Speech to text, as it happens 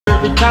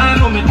Every time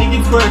when me dig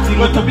it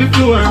squirting out of the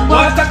floor.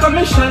 Water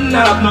commission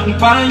up, nothing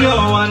for you.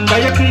 And by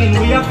you clean,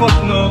 we a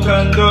fuck no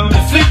condom.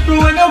 You slip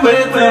through when you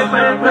wait up,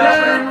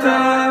 wait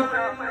up.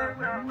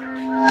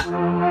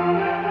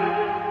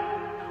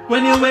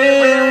 When you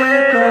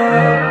wake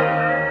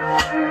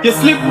up. You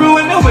slip through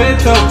when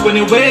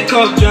you wake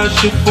up, just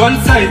shift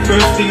one side,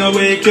 first thing I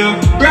wake up.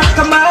 Rock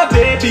on my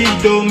baby,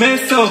 don't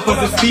mess up,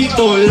 cause the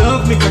people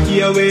love me,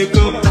 cocky I wake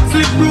up.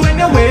 Slip through when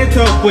you wake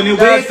up,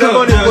 just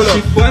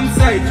shift one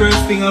side,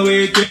 first thing I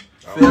wake up.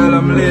 For all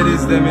them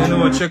ladies, them you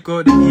know, check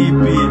out the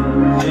EP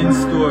in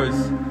stores.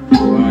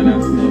 All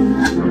that stuff.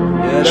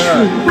 Yeah,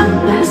 that.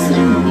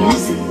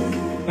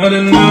 I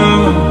don't know,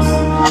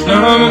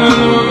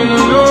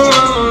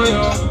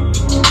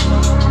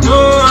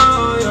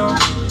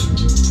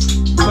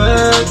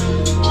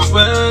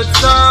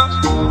 wait up.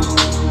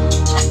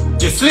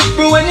 You slip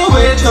through when you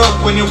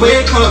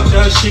wake up,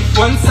 just shift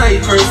one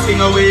side, first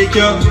thing I wake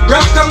up.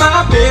 Rock on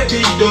my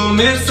baby, don't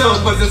mess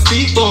up, cause the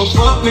people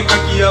fuck me,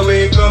 cocky I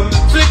wake up.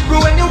 Slip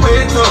through when you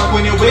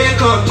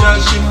wake up,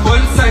 just shift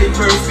one side,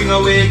 first thing I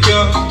wake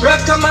up.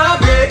 Rock on my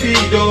baby,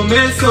 don't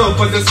mess up,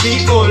 cause the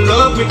people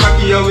love me,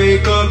 cocky I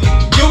wake up.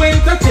 You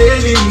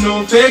entertaining,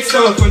 no fake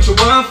stuff. When she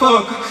want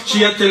fuck,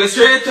 she a tell her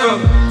straight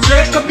up.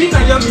 Straight up in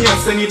your me, I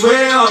send it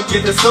way up.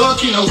 Get the soak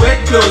in a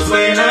wet clothes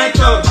when I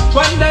talk.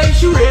 One day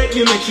she rate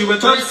me, make she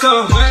wet up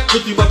so.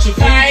 Pretty but she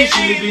freaky,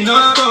 she living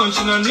up town.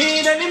 She don't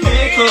need any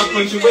makeup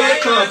when she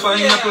wake up.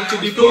 I ain't up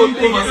to the boom,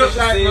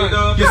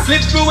 you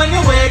slip through when you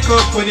wake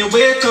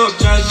up,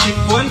 just shift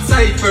one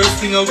side, first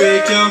thing I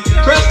wake up.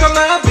 Rock on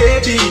my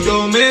baby,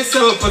 don't mess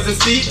up, cause the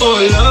people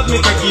love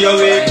me, cocky I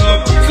wake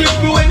up. Slip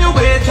through when you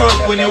wake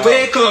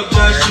up,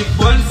 just shift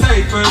one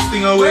side, first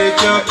thing I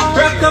wake up.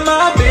 Rock on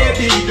my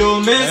baby,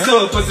 don't mess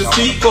up, cause the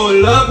people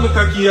love me,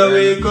 cocky I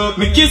wake up.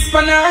 Me kiss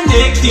on her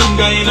neck,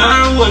 finger in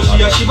her hole.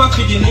 She a shiver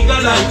for the nigga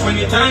like when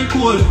the time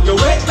cool. You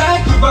wet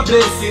like river,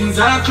 blessings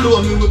are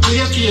flow. Me will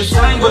play for your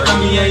sign, but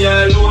I'm here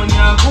alone.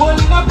 You're going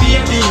in a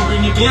baby,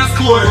 bring me a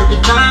score. Every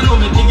time when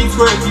me dig it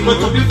squirting out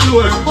of the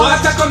floor.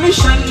 Water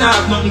commission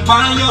up, nothing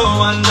for you.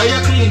 And by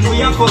you clean, we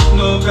a fuck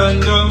no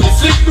condom. You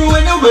slip through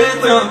when you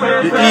wake up.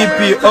 The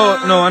EP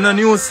out now, and a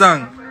new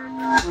song.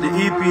 The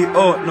EP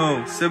out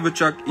now,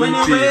 7-track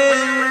EP.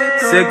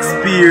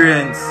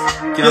 Sexperience.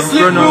 Can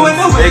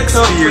pronounce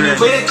experience.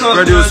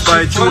 Produced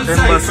by Truth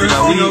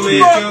Ambassador Weekly.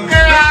 Yeah,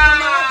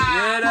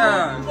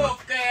 that.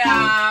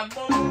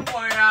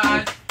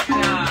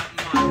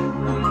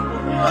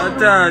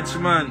 Attach,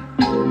 man.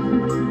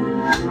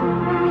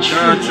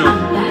 Touch up.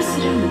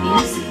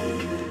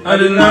 I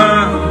don't know.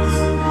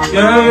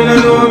 Yeah, me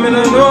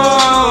no know,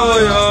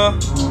 yeah.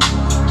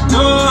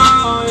 No,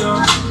 yeah.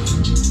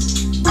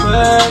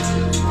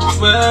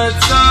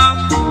 Wait up.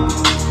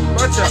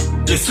 Watch out.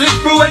 You slip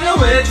through when you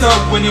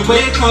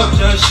wake up,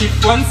 just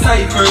shift one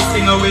side, first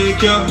thing I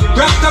wake up.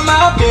 Rock on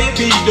my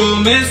baby,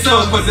 don't mess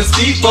up, cause the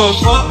people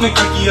fuck me,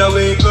 cocky I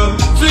wake up.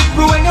 Slip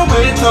through when you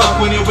wake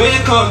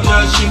up,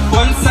 just shift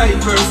one side,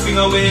 first thing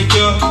I wake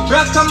up.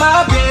 Rock on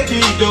my baby,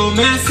 don't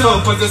mess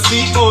up, cause the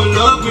people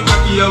love me,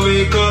 cocky I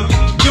wake up.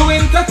 You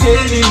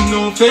entertaining,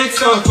 no fake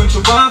stuff. When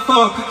she want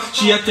fuck,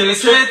 she a tell her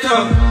straight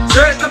up.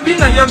 Straight up in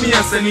your me, I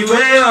send it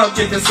way up.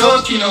 Get the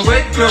soak in a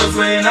wet clothes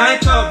when I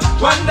talk.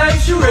 One day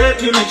she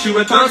rape me, make she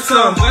wet up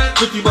some.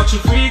 Pretty but she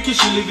freaky,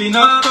 she living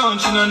up town.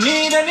 She don't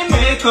need any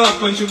makeup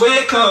when she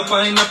wake up.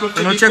 I ain't up for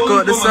the check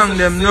out the song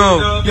them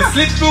now. You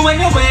slip through when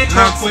you wake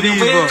up, just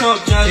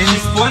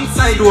shift one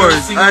side,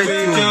 stores,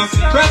 iTunes,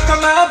 rock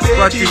on my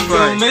baby,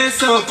 Spotify. don't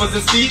mess up, cause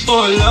the people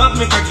love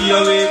me, cocky I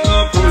wake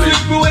up. Slip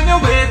through when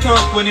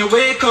you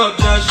wake up,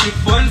 just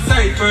shift one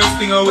side, first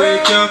thing I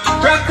wake up.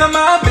 Rock on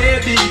my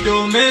baby,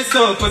 don't mess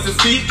up, cause the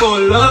people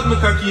love me,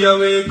 cocky I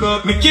wake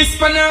up. Me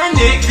kiss on her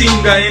neck,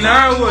 finger in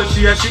her hole.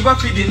 She a shiver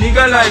for the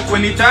nigga like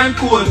when the time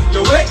cold.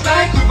 You wet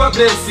like river,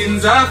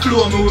 blessings are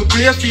flow. Me will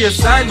play for your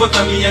side, but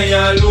I'm here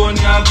alone.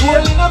 You're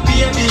goal in a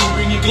baby,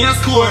 bring me a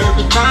score.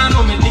 Every time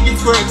when me dig it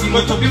squirting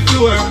out of the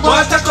floor.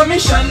 Water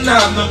commission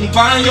up, nothing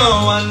for you.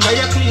 And by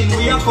you clean,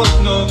 we a fuck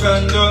no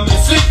condom. You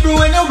slip through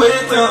when you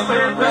wake up.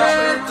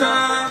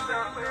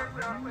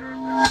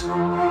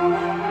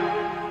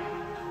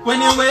 When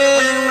you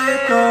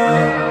wake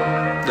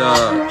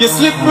up, you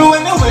slip through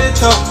when you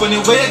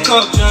wake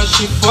up, just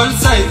shift one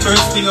side,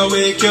 first thing I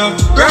wake up.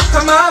 Rock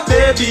on my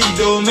baby,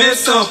 don't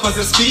mess up, cause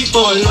the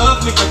people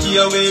love me, cocky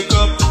I wake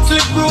up.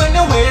 Slip through when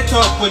you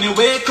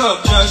wake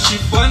up, just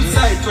shift one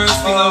side,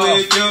 first thing I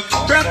wake up.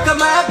 Rock on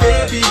my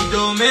baby,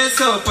 don't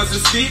mess up, cause the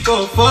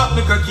people fuck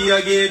me, cocky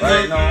I get up.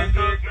 Right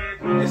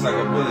now, it's like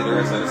a bully the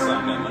rest of the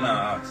song, man. I'm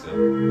not asking.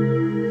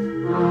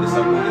 It's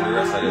a bully the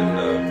rest of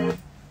them,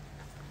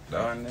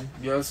 down there.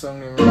 Your song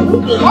name.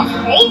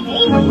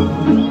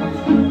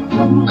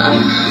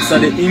 It's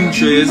the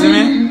intro, you see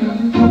me?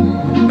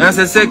 That's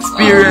a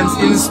Sexperience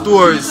in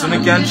stores, so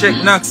you can check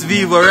Nax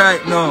Vivo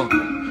right now.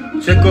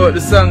 Check out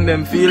the song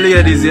them for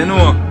ladies, you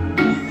know.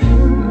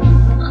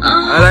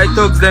 I like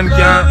thugs them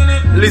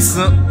can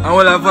listen and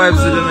all the vibes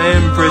to them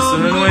impress. You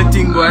know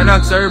anything but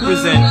Nax I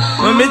represent.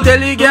 When me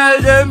tell you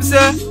girl them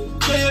say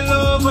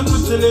love when me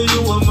tell her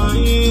you are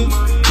mine.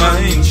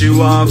 Mine, she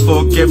want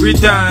fuck every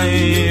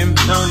time.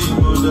 Now you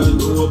know that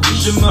you up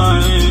she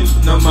mine.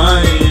 Now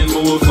mine,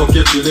 but we'll fuck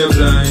you till you're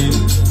blind.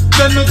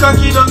 Then me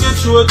cocky down your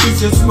throat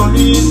with your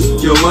spine.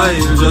 Your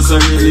wild just a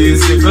really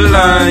simple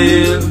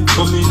lie.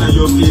 Come in on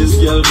your face,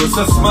 girl, just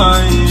a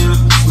smile.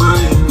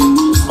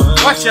 Smile, smile.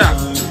 Watch out.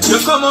 You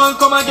come on,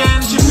 come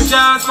again, chip it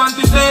just want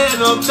to say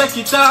no. Take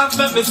it off,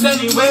 make me send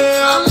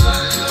anywhere.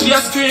 She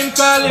a scream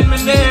calling my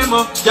name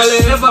up. Girl,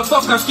 you never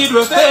fuck a kid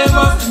with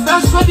famous.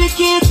 That's what the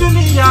key to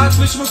me heart.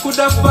 Wish me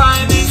coulda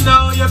find it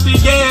now. You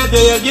forget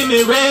there, you give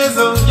me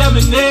razor. Yeah,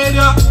 me need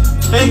ya.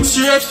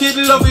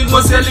 X-rated loving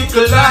was a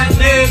little like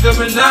nigga.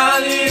 Me nah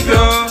leave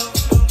you.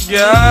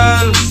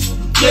 Girl,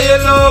 yeah, you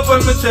love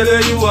when me tell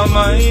her you are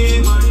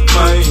mine.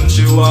 mine,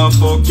 she want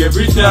fuck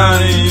every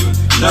time.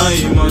 Now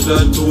you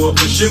mother to up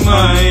she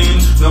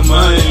mine. No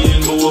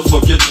mine, but we'll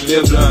fuck you till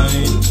you're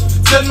blind.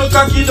 Send me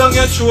cocky down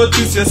your throat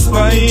with your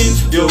spine.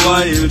 Your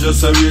wild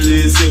just a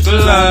really simple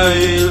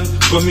lie.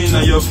 Come in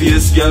on your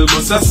face, girl,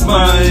 but a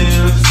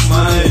smile.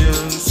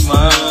 Smile,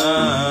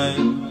 smile.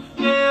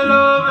 Yeah,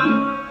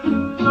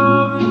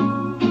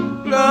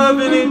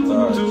 loving it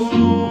too.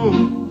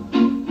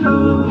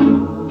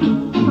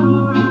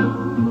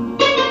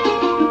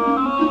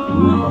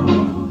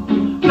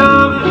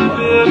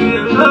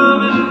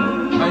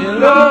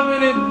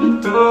 Loving it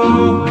too.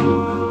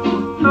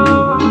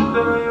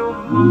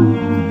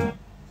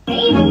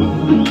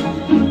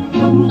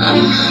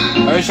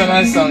 I wish a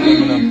nice song I'm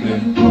gonna play.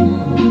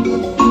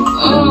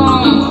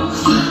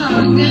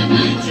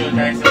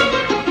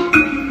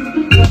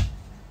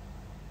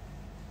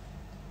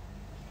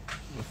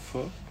 The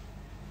fuck?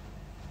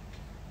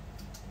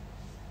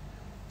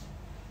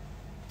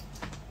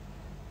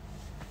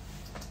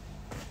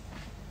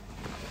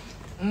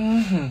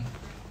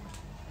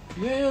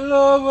 Yeah, you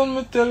love when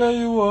me tell her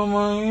you are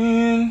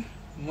mine.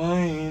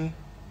 Mine.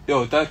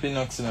 Yo, type in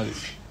Knox in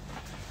this.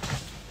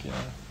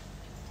 Yeah.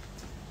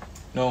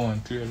 No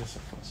one, clear this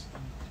up first.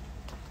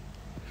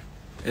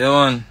 Yeah,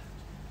 man.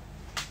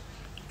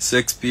 It's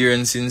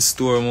experience in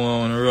store. I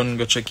wanna run,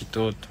 go check it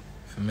out.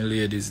 For my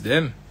ladies,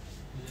 them.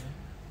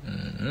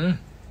 Yeah.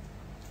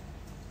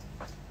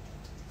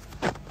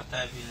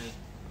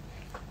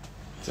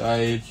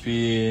 Type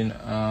in,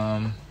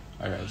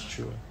 alright,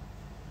 sure.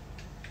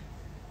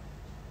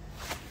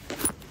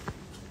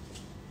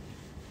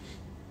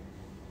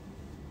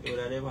 You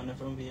would have on the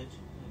front page.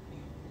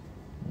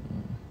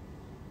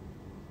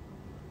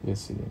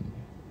 Yes, it is.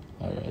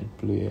 Alright,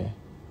 play.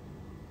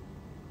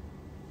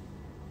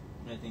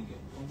 I think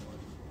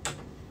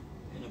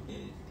in a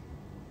place.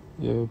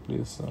 Yeah,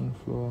 play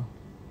Sunflower.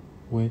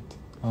 Wet,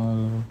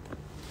 all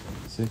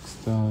sex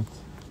start.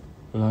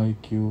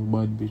 Like you,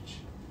 bad bitch.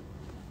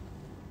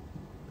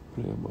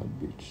 Play bad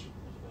bitch.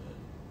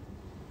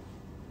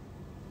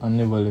 And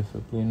never left,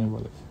 play never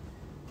left.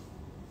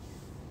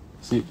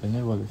 See, play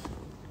never left.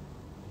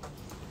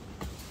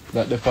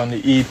 That the on the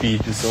EP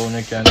to so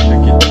you can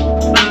check it.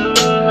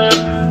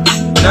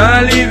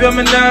 Nah leave you,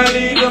 me nah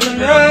leave you, me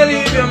nah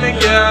leave you, me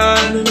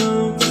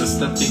girl. Just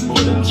that thing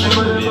more than check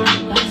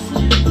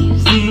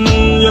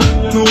Yeah,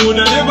 no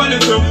woulda never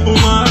let up for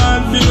my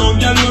heart. You know,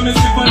 girl, when me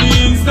see on the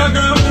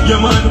Instagram. Yeah,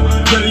 man,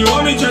 girl, you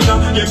want me treasure.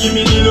 You give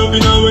me the love,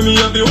 you know, when me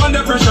have the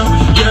under pressure.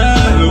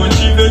 Yeah, when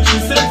she vex, she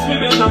sets me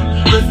better.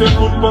 Press the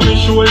foot for me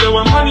shoulder,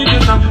 one money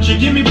better. She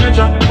give me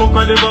pleasure, fuck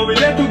whatever we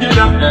let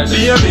together.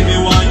 Baby, me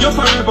want you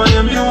forever,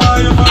 yeah, me want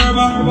you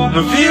forever.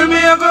 No feel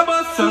me, I go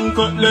bust and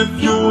cut left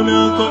you,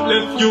 now cut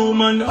left you,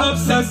 man,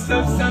 obsessed.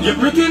 You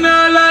pretty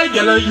now like,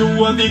 girl,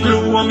 you are the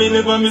glue, and me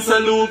never miss a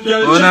loop,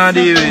 girl. Oh, nah,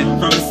 David.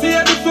 From see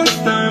the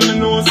first time, I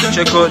know.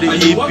 Check out the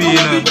EP, you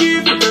know.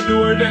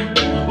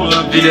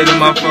 Video to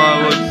my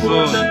forward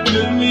phone.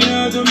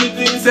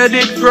 Said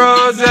it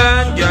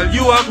frozen, girl,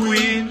 you are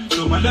queen.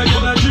 Some other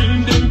girl a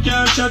dream, them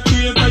can't chat to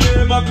you 'cause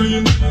you ever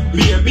clean.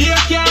 Baby, I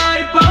can't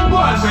hype and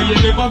boy, so you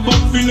never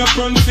fuck in the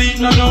front seat,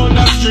 no down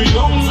the street.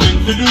 Spend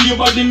to do your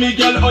body, me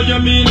girl, how you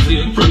mean?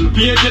 Front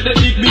page of the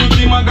big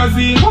beauty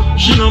magazine.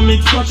 She no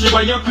mix touchy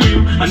by your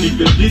cream. And if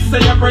you this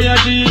say your prayer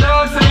G,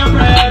 don't say your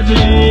prayer G.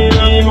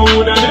 Me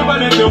woulda never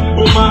let you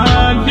put my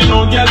hand. You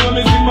know, girl, when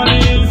me see on the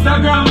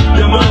Instagram.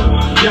 Yeah, man,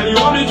 girl, you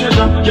want me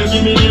treasure. You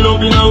give me the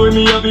love, you know, when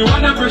me have you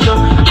under pressure.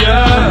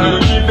 Yeah,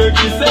 she beg,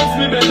 she sets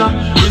me better.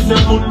 We say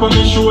foot for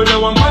me shoulder,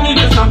 one money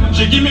dresser.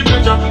 She give me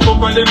pleasure, fuck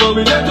whatever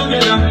we let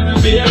together.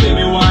 Baby,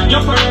 me want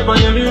you forever,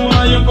 yeah, me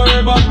want you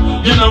forever.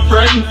 You know,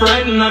 friend,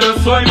 and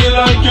that's why me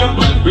like you.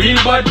 Real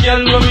bad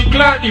girl, when we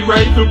clock the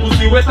rifle.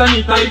 Pussy wet and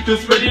it tight to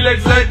spread the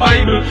legs like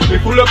Bible. We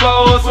full up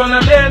our house, one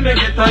of them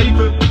make it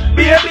title.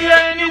 Baby,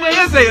 anyway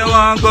you say you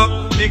want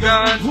go,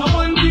 because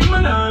one thing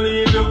man I'll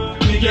leave you,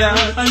 me girl.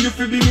 And you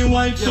feel be me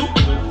wife too.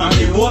 And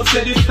the hope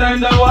said this time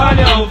that one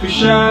the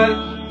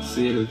official.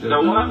 The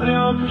one the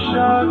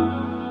official.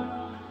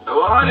 The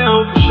one the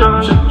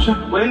official.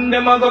 When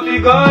them a go fi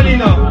gone, you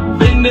know.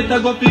 vendetta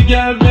go fi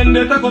girl,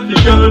 vendetta go fi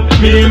girl.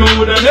 Me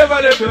woulda never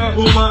left her.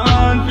 Put my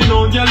hand fi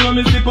no girl when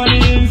me slip on the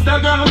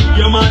Instagram.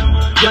 Yeah man,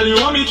 girl you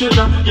want me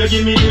treasure. You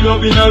give me the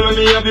love in all when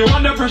me have you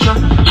under pressure.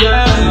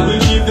 Yeah, when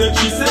she take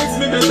she sex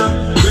me better.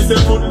 We say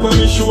put for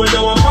me show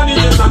you want funny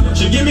dresser.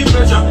 She give me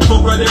pleasure,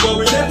 fuck her they go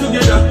we there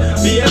together.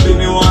 Baby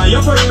me want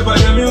you forever,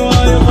 yeah me want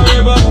you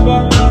forever.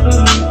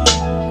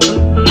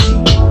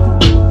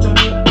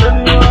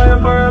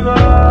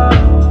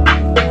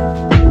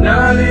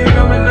 Nah leave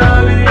me,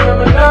 nah leave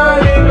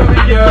me,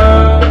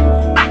 girl.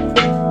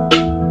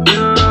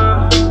 Yeah,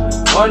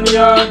 1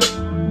 yard.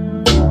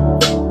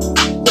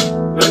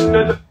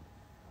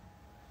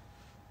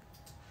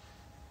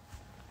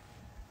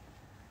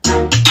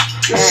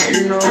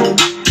 No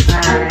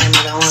time,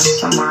 but I want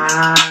some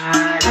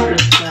hard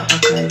because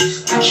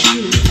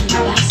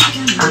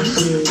I'm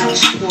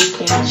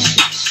smoking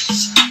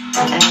chips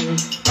and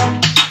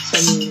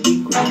some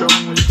big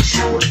long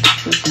short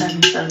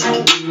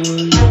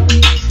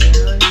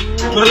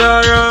well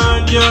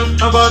alright,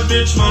 yeah, about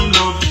bitch man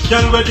love.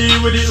 Girl ready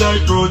with it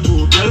like Pro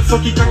 2. Girl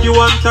suck it cocky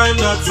one time,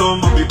 that's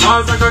some.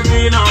 Because I can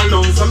clean her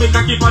lungs, so me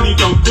cocky pan it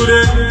up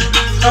today.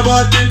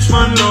 About bitch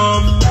man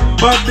love.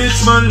 Bad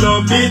bitch man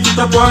love, beat it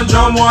up one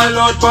jam, wild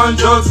out pan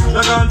drugs.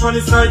 Like on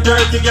funny side,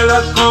 dirty girl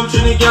that come,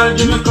 trini girl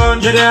give me con.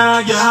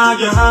 Yeah, they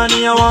hug your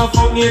honey, I want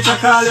fuck nature,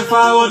 call you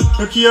forward.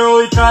 No care how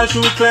it all, she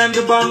will climb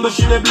the bang, but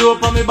she dey blow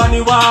up on me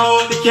bunny,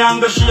 wow. The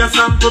can't go, she a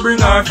sample, bring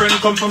her friend,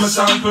 come from a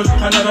sample.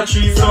 Another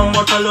tree, some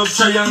what I love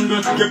triangle.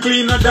 You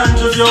cleaner than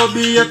just your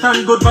be a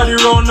tan, good body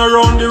round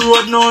around the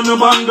road, no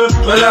bangle.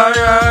 Well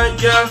alright,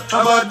 girl,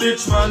 about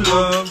bitch man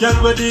love. Girl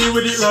ready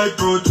with it like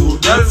Pro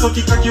 2. Girl suck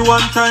it cocky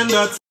one time,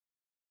 that's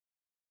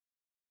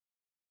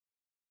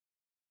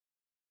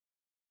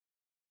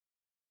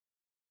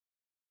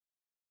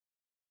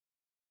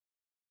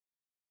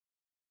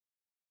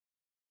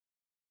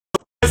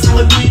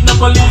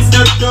police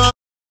get done.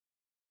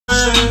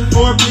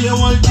 4 p.m.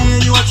 all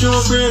day, you watch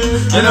your brain.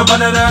 You know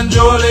better than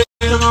Jolie.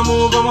 You gonna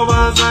move on my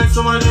balls like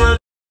somebody else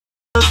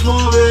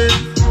moving.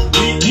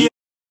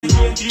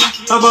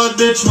 About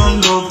bitch man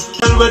love.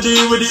 Girl ready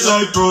with it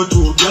like Pro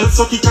 2. Girl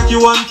suck it cocky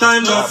one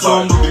time, that's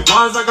some.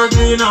 Because I got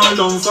green all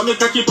down, so me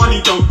cocky pan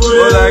it up.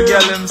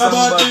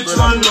 About bitch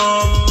man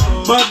love.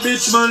 Bad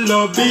bitch man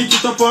love, beat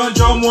it up on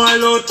drum,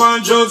 wild out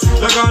pan drugs.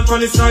 Like on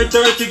funny side,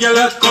 30 girl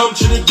that come,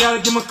 chilly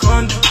girl give me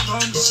con.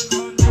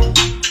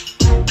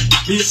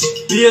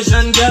 The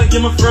Asian girl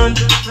give me front.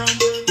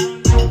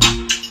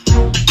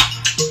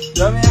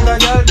 Jamaica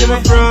girl give me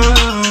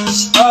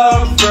front.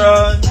 Up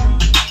front.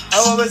 I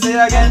always say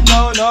again,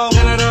 no.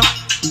 Canada.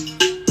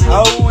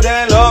 How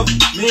they love,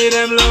 me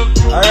them love.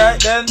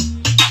 Alright then.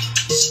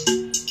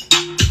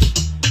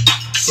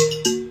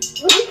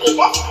 That's crazy.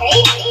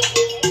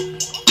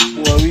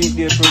 Well, we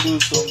they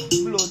produce some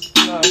blood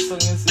class song,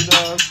 you see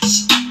dog.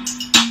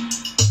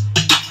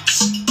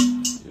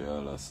 Yeah,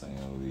 last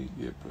song we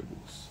they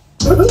produce.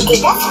 That's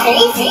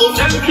crazy.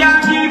 Them can't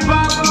keep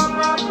up.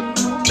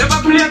 Never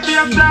play for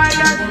your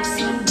flyers.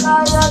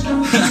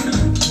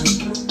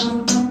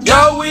 Yo,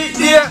 we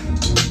there.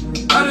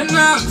 All the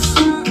knocks.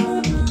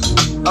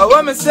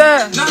 What me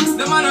say? Knocks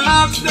them on the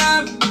knocks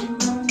them.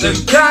 Them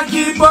can't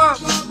keep up.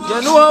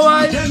 You know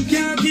why? Them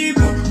can't keep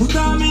up. Put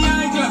on me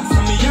eyeglass.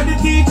 Me are the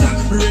teacher.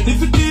 Ready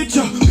for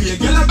teacher. We a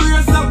girl a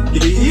brace up.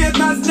 Give the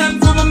haters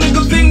them. So me make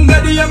a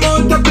finger the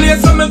amount of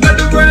place. So me got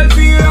the world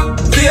fear.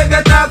 See you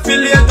get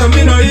affiliate.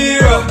 Me no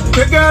hero.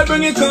 The girl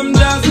bring it come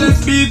just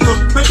let's beat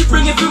up. When she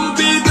bring it to me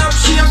beat up.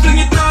 She a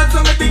fling it out. So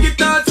me dig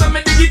it out. So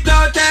me dig it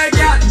out. Hey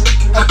girl.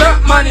 A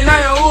top man in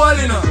your hole,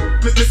 you know.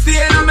 Make me stay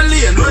in my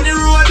lane, run the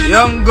road, you know.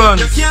 Young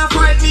guns. You can't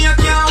fight me, you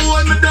can't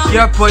hold me down.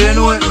 Yeah, boy, you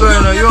know what's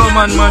going on. Yo,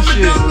 man,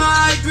 machine.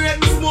 I grade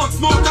me smoke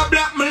a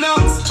black my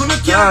lungs. When I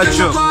can't get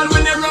my call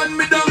when they run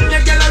me down.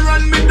 You gotta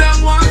run me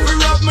down, want to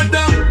rub me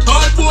down.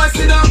 All boys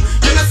sit down,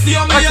 you know see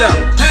how me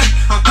young. Hey,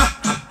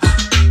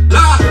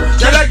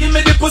 Girl, give me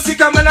the pussy,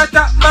 come on a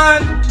top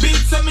man. Beat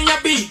so me a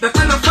beat, that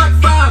kind of fat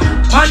farm.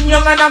 Man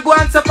young and I go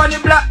and up on the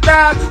black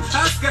dog.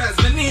 Oscars,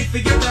 me need to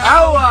get that.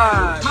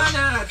 Howard.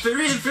 Man, for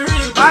real,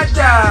 bad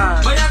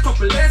dog. buy a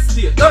couple less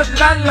days. Don't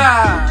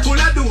landlord. Full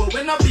of door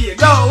when I be a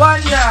Yo,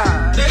 1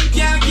 yard. Them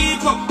can't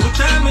keep up. Put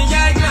time in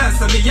your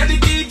glass, and me a the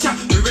teacher.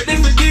 We ready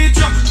for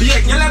teacher. Be a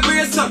girl a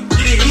brace up.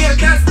 Get the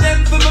haters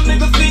them for me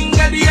make a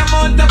finger the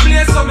amount of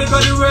place. So me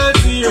got the world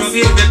zero.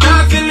 See if you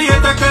talking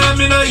later, call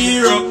me no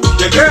hero.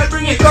 The girl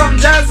bring it come,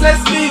 just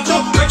let's meet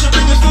up. When she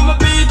bring it to my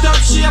beat up,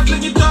 she a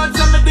fling it out,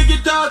 so me dig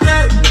it out.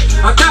 Hey,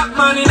 a top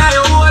man in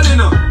your hole, you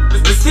know.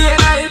 If you see it,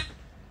 I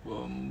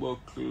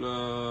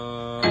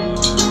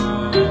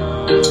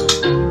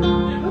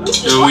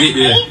yo, we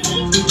there.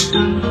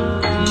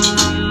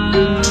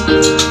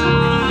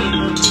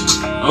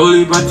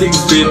 Only bad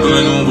things people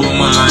know about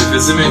my life, you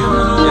see me?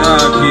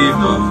 Yeah,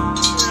 people.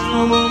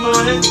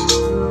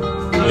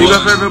 Big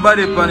up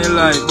everybody upon your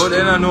life, but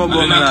they don't know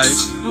about my life.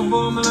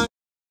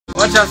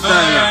 Watch your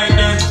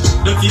style.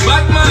 Dirty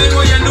bad mind,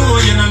 what you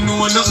don't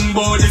know nothing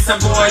about this a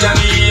boy and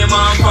me aim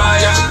on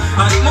fire.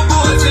 And my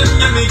goals them,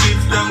 yeah, me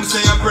give them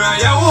say a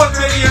prayer. Hope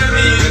you hear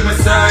me, the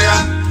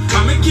Messiah.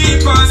 And me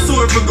keep on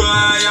sore for go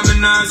high. And me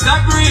not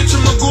stop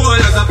reaching my goal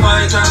as a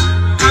fighter.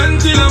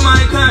 Until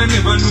my time,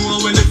 never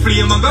know when the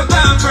flame I go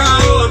down from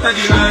out of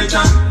the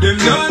lighter. Them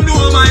don't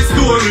know my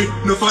story.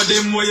 No for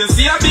them what you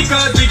see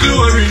because the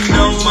glory.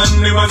 No man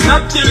never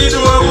stop till the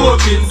door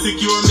open.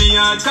 Secure me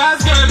heart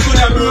cause God could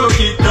have broke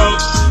it up.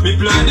 Me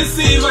plant the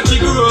seed what you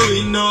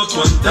growing up.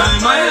 One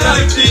time my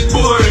life did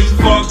boring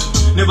fuck.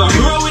 Never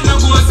grow with no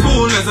gold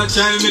spoon as a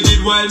child me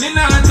did while me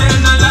not tell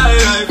no lie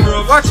life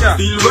rough.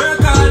 Still work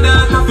hard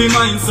at happy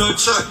mind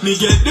such. Me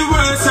get the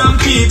worst from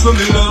people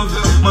me love.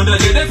 Mother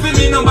did it for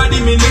me nobody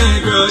me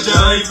negro.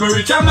 If me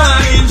rich a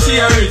mine she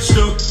a rich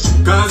too.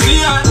 Cause the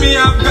heart me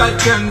have got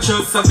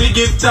conscious. I fi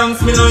give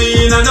thanks me no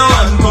in and no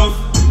handcuff.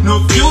 No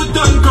few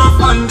done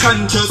cuff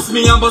unconscious.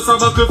 Me a bust a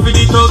buckle for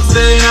the thugs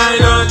day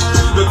night out.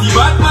 Dirty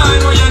bad man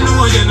what you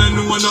don't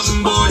know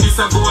nothing about this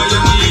a boy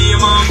and me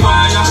aim on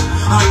fire.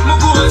 At my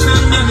goals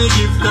them yeah me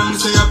give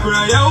thanks say a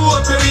prayer.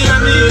 Hope you hear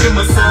me the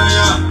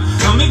Messiah.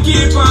 And me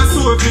keep on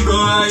sore fi go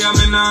higher.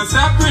 Me not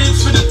stop reach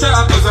for the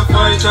top as a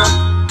fighter.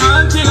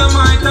 Until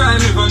my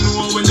time, never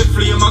know when the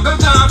flame I go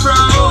down from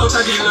out of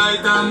the light.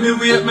 And me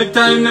wait, my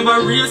time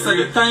never race. I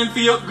get time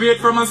for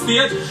upgrade from a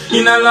state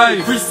in a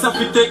life. Risks of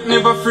it take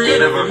never afraid.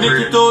 Never make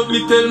it out,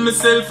 me tell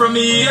myself from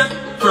me here.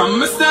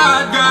 From me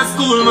start, got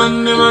school,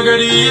 man, never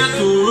got it.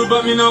 Too rude,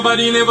 but me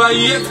nobody never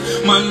hate.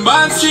 Man,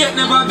 born straight,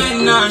 never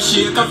bend nor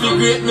shake. I feel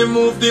great, me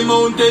move the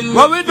mountain.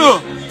 What we do?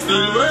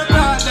 Still work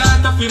hard,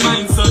 that I feel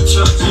mind such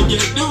up. She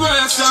get the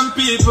worst from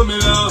people me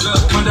love.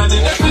 Mother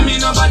did it for me,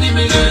 nobody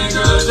me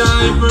nigga.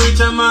 If rich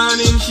a man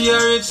in she a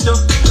rich too.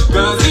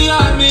 Cause the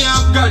heart me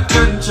have got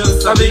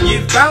conscious. I be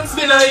give thanks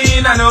me no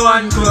in and no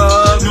one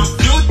club. No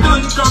you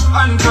done cup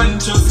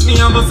unconscious. Me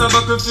a bust a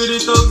buckle for the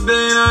thugs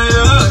then I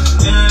love.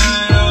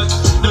 Yeah,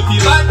 dirty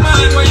bad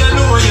man what you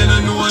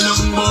don't know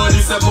nothing about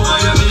this a boy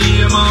and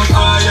me aim on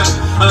fire.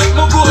 At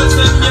my goals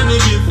them yeah me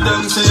give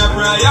thanks say a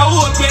prayer.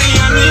 Hope you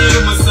hear me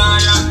the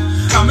Messiah.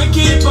 And me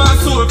keep on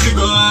sore to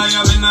go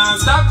higher. Me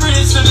not stop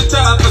reach to the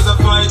top as a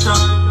fighter.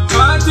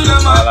 Until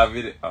I'm All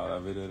la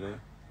video there.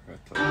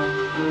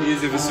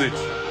 Easy to switch.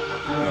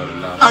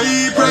 No.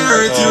 I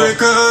priority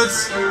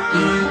records.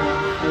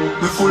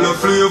 Me full of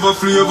flavor.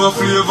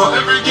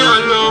 Every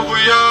girl love we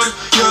are.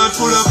 Yard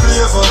full of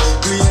flavor.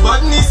 Clean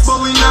badness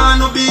but we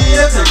nah no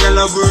behavior. Girl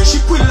a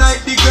worship we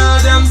like the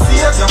goddamn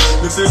savior.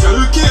 Me say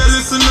girl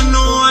careless and no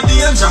know a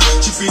danger.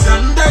 Chip it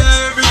and die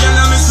every girl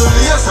a miss a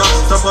later.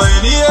 Stop by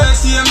any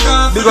ATM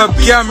car. Big up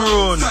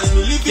Cameroon,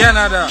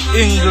 Canada,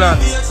 England,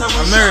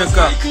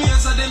 America.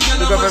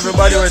 Big up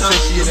everybody who check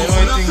in. They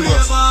know anything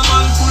about.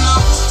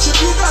 Chip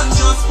it and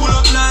just pull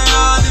up like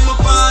hard in my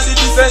party.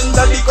 Send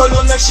that the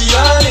cologne like she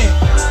on it.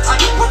 I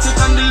do put it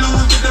on the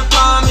loop with the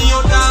palm. Me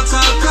out dance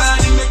all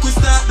cardi. Make we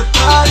start the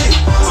party.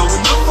 I will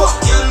not fuck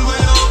girl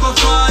well over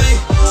 40.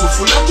 We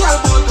full of girl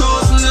about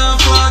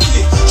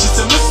 1040. She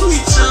say me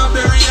sweet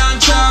strawberry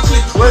and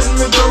chocolate. When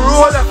me go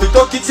roll up, the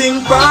ducky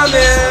thing for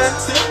me.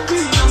 Stay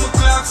clean, I'm a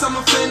clocks, I'm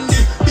a Fendi.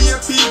 Be a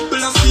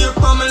people, I see a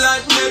me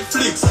like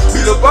Netflix.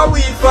 Build up a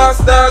weed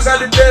fast dog,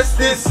 got the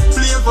bestest.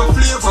 Flavor,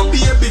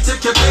 baby,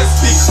 take your best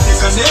pick.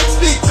 Take a next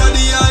pick, and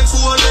the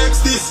iPhone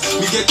X this.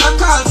 Me get a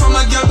call from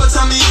a girl, but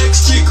I'm me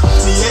ex-chick.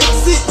 Me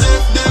exit,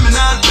 left them in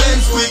our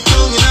Benz quick.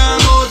 Tongue in her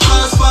mouth,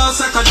 fast,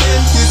 like a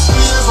dentist.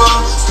 Flavor,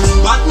 clean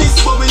badness,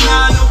 but we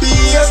nah no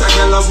behavior.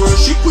 Girl, I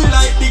worship we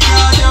like the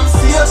goddamn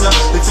savior.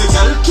 If a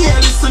girl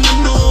careless, and you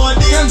know a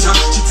danger.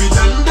 Chip it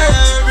and die,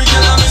 every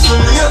girl I miss a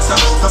later.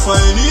 Stop by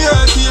any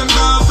ATM,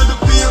 gone for the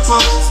paper.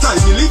 Style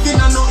me living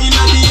and no in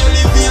a the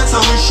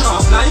elevator. We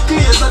sharp like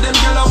laser, them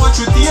girl I watch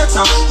you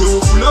theater. You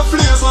full of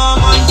flavor,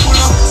 man, full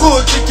of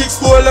Gucci kicks,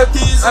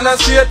 qualities, and a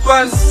straight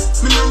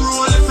pants. Me no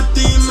roll for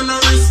team, me no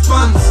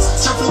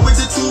response. Shuffle with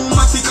the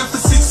 2-matic and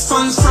for 6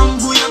 funds. From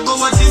Booyah go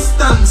a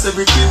distance,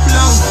 every clip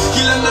long.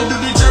 Kill and I do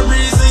the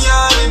jabries and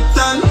your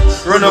Lipton.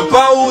 Run up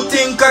a who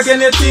think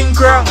again, you think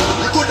wrong.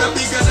 You coulda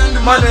bigger than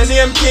the man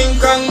named King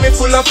Kong. Me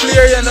full of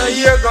flair, you know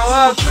here go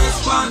off.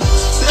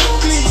 Step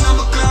clean, I'm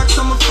a clocks,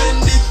 I'm a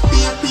Fendi.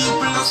 Be a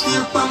people, I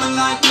steer for me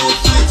like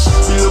Netflix.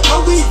 Build up a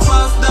weed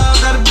fast dog,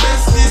 got the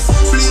bestest.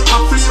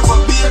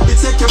 Flavor, baby,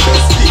 take your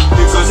best pick.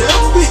 Because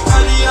next pick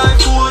on the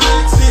iPhone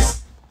X this.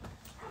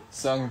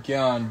 Song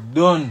can't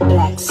done.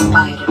 Black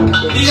Spider.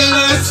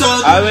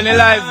 When the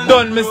life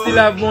done, me still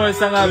have more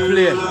song I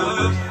play.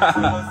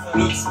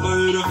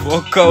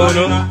 Fuck out,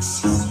 no?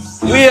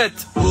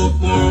 Wait,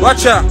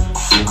 watch out.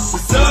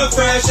 So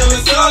fresh,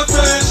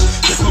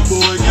 take a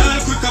boy, girl,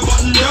 quick a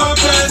button door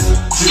press.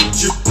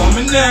 Drip on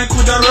my neck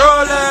with a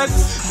Rolex.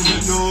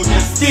 No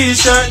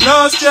t-shirt,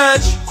 no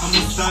stretch. I'm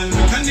a style,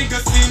 make a nigga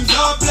seem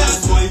so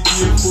blessed. White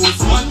Air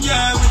Force 1,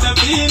 yeah, with a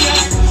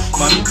V-neck.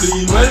 Man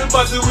clean, well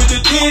buzzed with the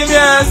team,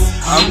 yes.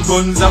 I'm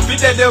guns up,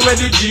 it dead where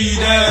the G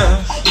there.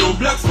 No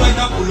black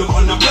spider, pull up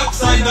on the black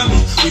side of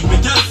me. With me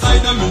girl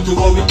side of me, to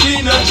how we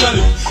clean and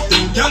jolly.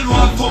 Them girl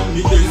want fuck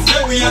me, they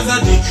say we as a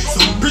D.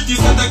 Some pretty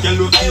pretty set a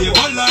girl with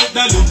favor like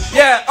Dolly.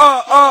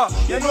 Yeah,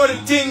 you know the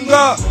thing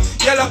go.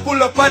 Girl I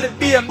pull up on the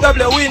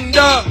BMW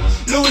window.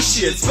 Louis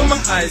shades for my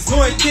eyes,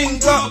 know it thing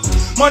go.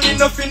 Money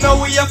nothing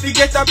now, we have to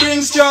get a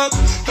bring struck.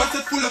 Got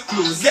it full of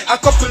clothes, Get a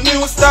couple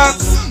new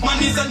stocks.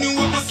 money's a new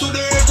episode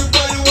of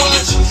everybody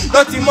watch.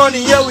 Dirty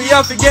money, yeah, we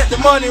have to get the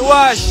money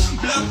washed.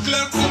 Black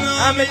clocks,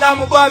 I'm in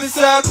my Bobby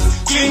socks.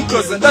 Clean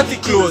clothes and dirty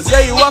clothes,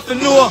 yeah, you have to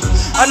know.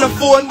 On the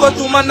phone, but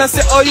to man, I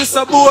say, oh, you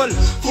so bold.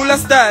 Full of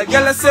style,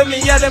 girl, I say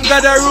me, yeah, them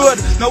got a road.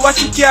 Now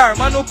watch you care,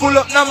 man, who pull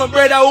up, now my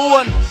brother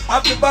own.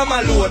 Have to buy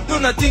my load, do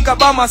not think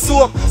about my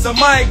soap. So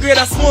my grade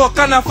of smoke,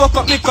 and I fuck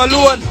up me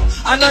cologne.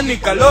 And a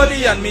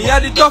Nickelodeon, me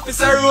had the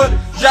toughest I road.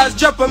 Just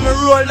drop on me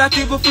roll, not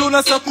even flew,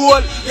 not so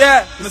cold.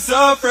 Yeah, me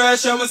so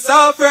fresh, I'm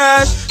so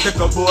fresh. Take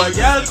a boy,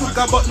 girl, quick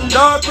a button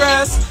door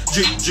press.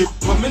 Drip, drip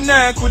on me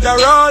neck with a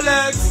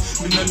Rolex.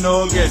 Me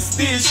no guess,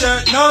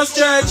 t-shirt, no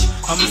stretch.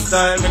 I'm a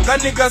style, make a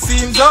nigga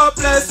seems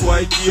hopeless.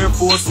 White Air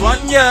Force One,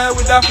 yeah,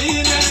 with a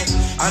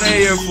V-neck. And a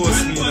Air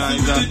Force me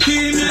like that.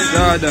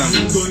 Goddamn.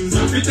 Guns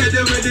up, it tell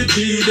them where the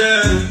G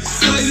there.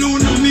 Style who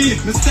know me,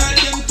 me style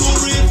them too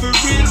real for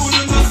real. Who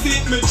know not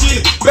fit me G.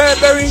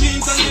 Burberry.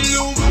 Jeans and the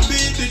Louis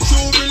beat, the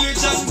true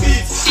religion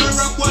beat. Me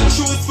rock one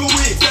shoes for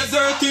week.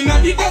 Desert in a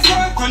the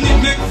desert, and it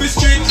make for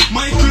street.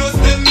 My clothes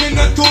them in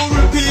a two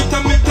repeat,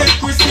 and me take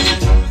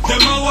receipt.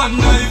 Them a one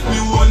knife, me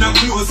wanna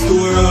close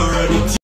door already.